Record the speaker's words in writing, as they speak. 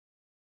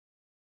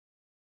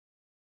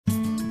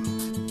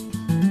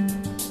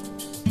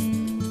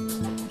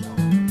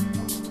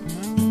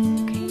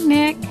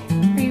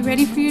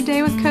ready for your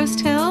day with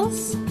Coast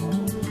Hills?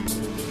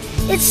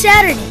 It's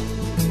Saturday,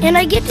 and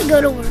I get to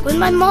go to work with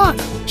my mom.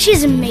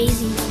 She's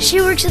amazing.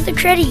 She works at the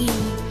credit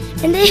union,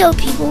 and they help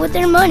people with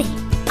their money.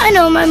 I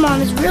know my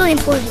mom is really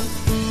important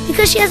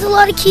because she has a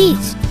lot of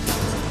keys.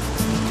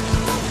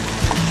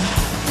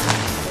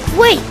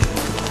 Wait,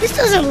 this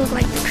doesn't look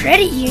like the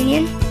credit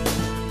union.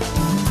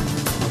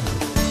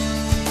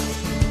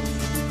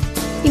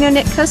 You know,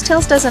 Nick, Coast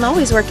Hills doesn't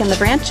always work in the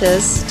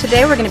branches.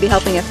 Today we're going to be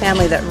helping a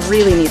family that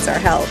really needs our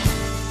help.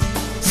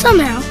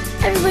 Somehow,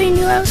 everybody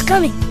knew I was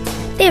coming.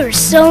 They were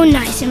so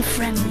nice and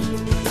friendly.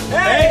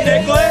 Hey,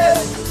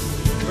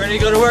 Nicholas! You ready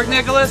to go to work,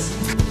 Nicholas?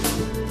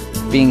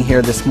 Being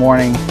here this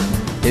morning,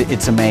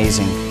 it's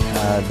amazing.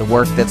 The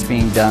work that's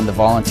being done, the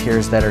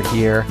volunteers that are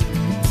here,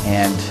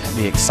 and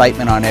the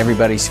excitement on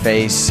everybody's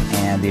face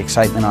and the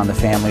excitement on the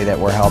family that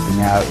we're helping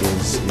out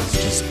is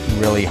just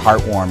really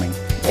heartwarming.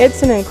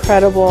 It's an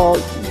incredible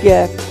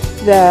gift.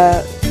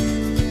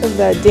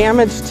 The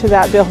damage to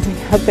that building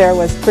out there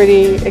was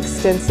pretty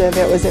extensive.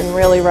 It was in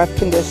really rough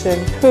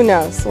condition. Who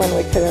knows when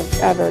we could have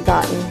ever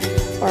gotten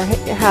or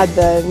had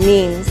the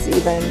means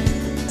even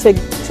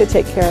to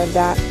take care of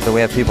that. So we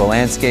have people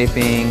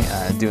landscaping,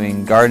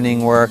 doing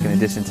gardening work in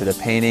addition to the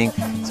painting.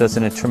 So it's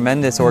a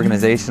tremendous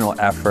organizational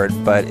effort,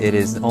 but it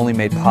is only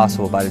made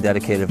possible by the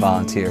dedicated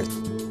volunteers.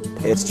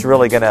 It's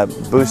really going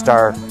to boost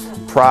our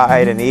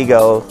pride and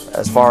ego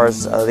as far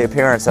as the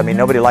appearance. I mean,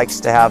 nobody likes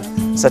to have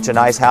such a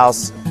nice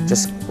house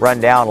just run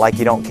down like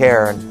you don't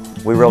care,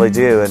 and we really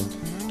do,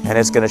 and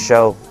it's going to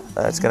show,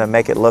 it's going to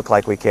make it look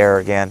like we care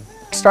again.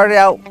 Started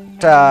out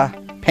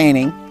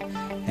painting,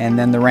 and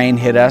then the rain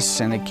hit us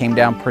and it came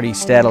down pretty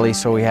steadily,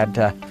 so we had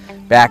to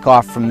back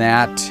off from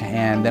that,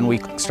 and then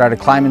we started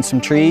climbing some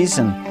trees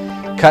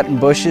and cutting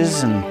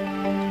bushes and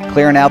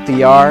clearing out the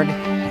yard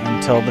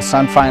until the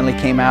sun finally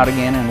came out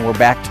again and we're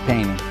back to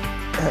painting.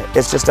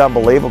 It's just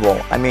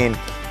unbelievable. I mean,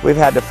 we've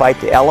had to fight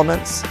the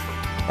elements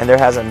and there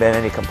hasn't been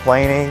any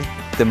complaining.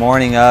 The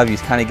morning of, you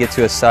kind of get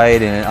to a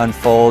site and it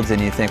unfolds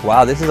and you think,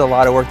 wow, this is a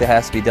lot of work that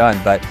has to be done.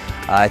 But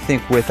I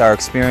think with our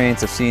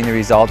experience of seeing the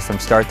results from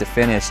start to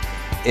finish,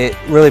 it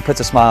really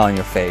puts a smile on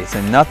your face.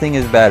 And nothing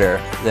is better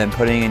than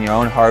putting in your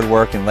own hard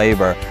work and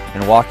labor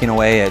and walking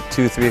away at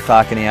 2, 3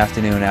 o'clock in the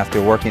afternoon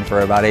after working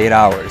for about 8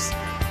 hours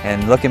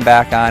and looking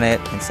back on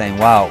it and saying,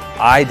 wow,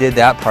 I did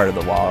that part of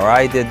the wall, or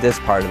I did this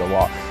part of the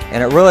wall.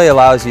 And it really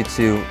allows you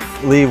to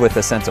leave with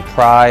a sense of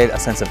pride, a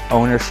sense of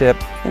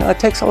ownership. You know, it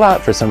takes a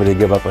lot for somebody to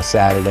give up a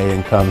Saturday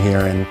and come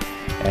here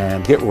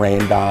and get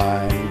rained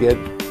on, and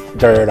get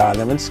dirt on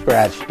them and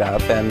scratched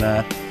up. And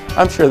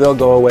I'm sure they'll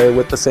go away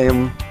with the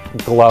same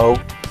glow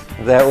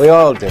that we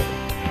all do.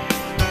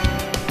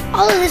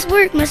 All of this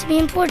work must be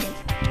important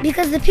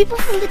because the people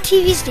from the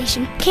TV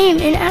station came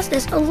and asked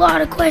us a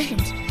lot of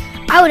questions.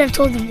 I would have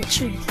told them the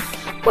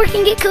truth.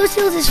 Working at Coast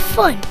Hills is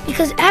fun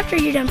because after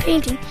you're done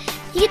painting,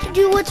 you get to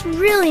do what's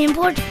really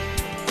important.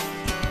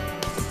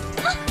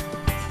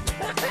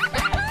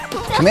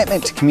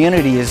 Commitment to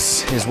community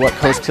is what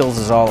Coast Hills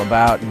is all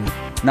about, and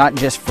not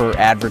just for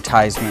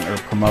advertisement or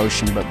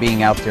promotion, but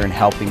being out there and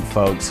helping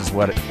folks is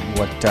what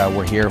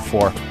we're here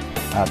for.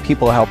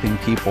 People helping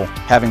people.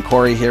 Having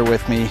Corey here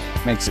with me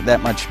makes it that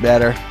much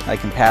better. I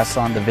can pass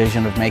on the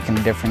vision of making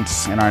a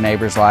difference in our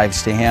neighbors'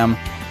 lives to him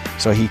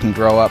so he can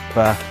grow up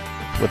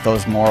with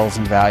those morals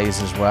and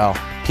values as well.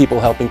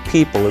 People helping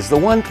people is the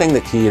one thing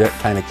that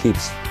kind of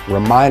keeps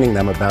reminding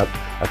them about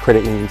a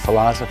credit union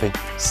philosophy.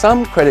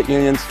 Some credit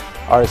unions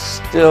are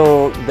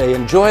still, they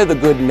enjoy the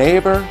good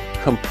neighbor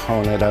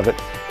component of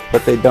it,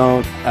 but they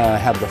don't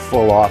have the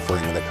full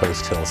offering that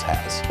Coast Hills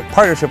has. The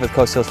partnership with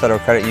Coast Hills Federal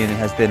Credit Union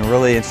has been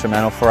really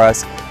instrumental for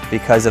us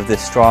because of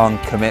this strong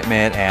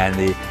commitment and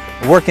the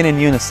working in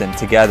unison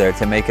together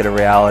to make it a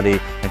reality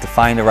and to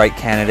find the right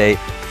candidate,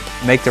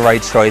 make the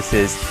right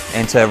choices,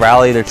 and to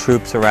rally their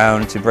troops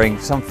around to bring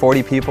some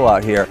 40 people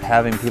out here.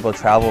 Having people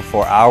travel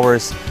for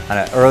hours on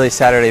an early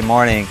Saturday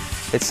morning,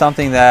 it's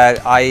something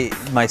that I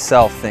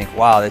myself think,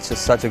 wow, that's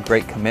just such a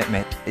great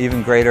commitment.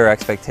 Even greater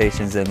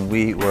expectations than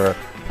we were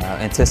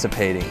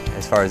anticipating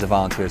as far as the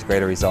volunteers,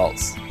 greater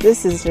results.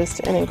 This is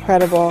just an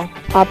incredible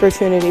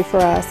opportunity for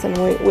us, and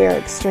we are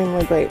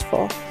extremely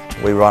grateful.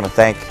 We want to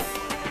thank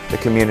the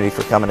community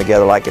for coming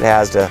together like it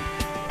has to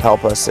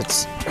help us.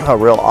 It's a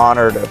real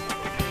honor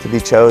to be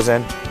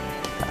chosen.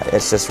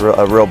 It's just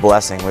a real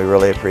blessing. We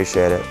really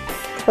appreciate it.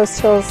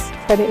 Coast Hills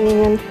Credit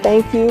Union,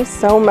 thank you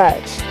so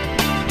much.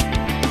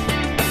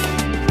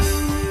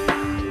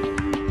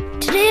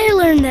 Today I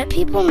learned that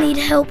people need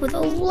help with a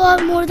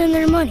lot more than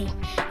their money,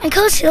 and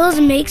Coast Hills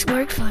makes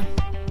work fun.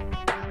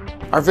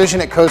 Our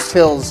vision at Coast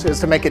Hills is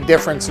to make a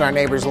difference in our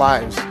neighbors'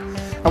 lives,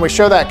 and we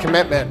show that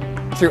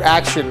commitment through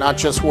action, not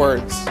just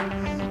words.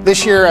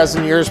 This year, as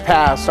in years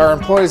past, our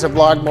employees have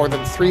logged more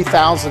than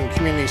 3,000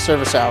 community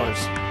service hours.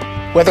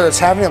 Whether it's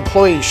having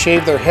employees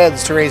shave their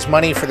heads to raise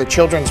money for the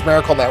Children's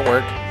Miracle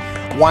Network,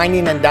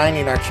 wining and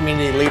dining our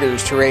community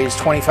leaders to raise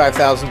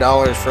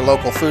 $25,000 for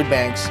local food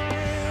banks,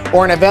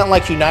 or an event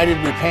like United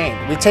We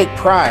Paint, we take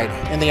pride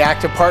in the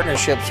active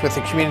partnerships with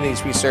the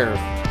communities we serve.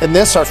 In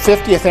this, our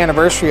 50th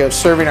anniversary of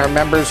serving our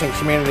members and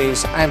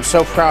communities, I am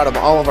so proud of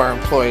all of our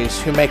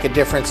employees who make a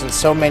difference in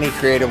so many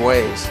creative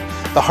ways.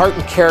 The heart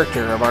and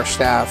character of our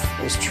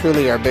staff is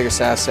truly our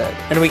biggest asset,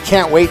 and we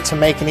can't wait to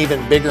make an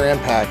even bigger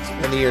impact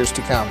in the years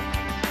to come.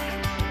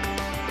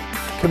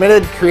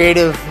 Committed,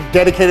 creative,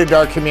 dedicated to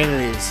our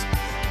communities.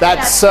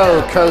 That's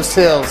so Coast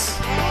Hills.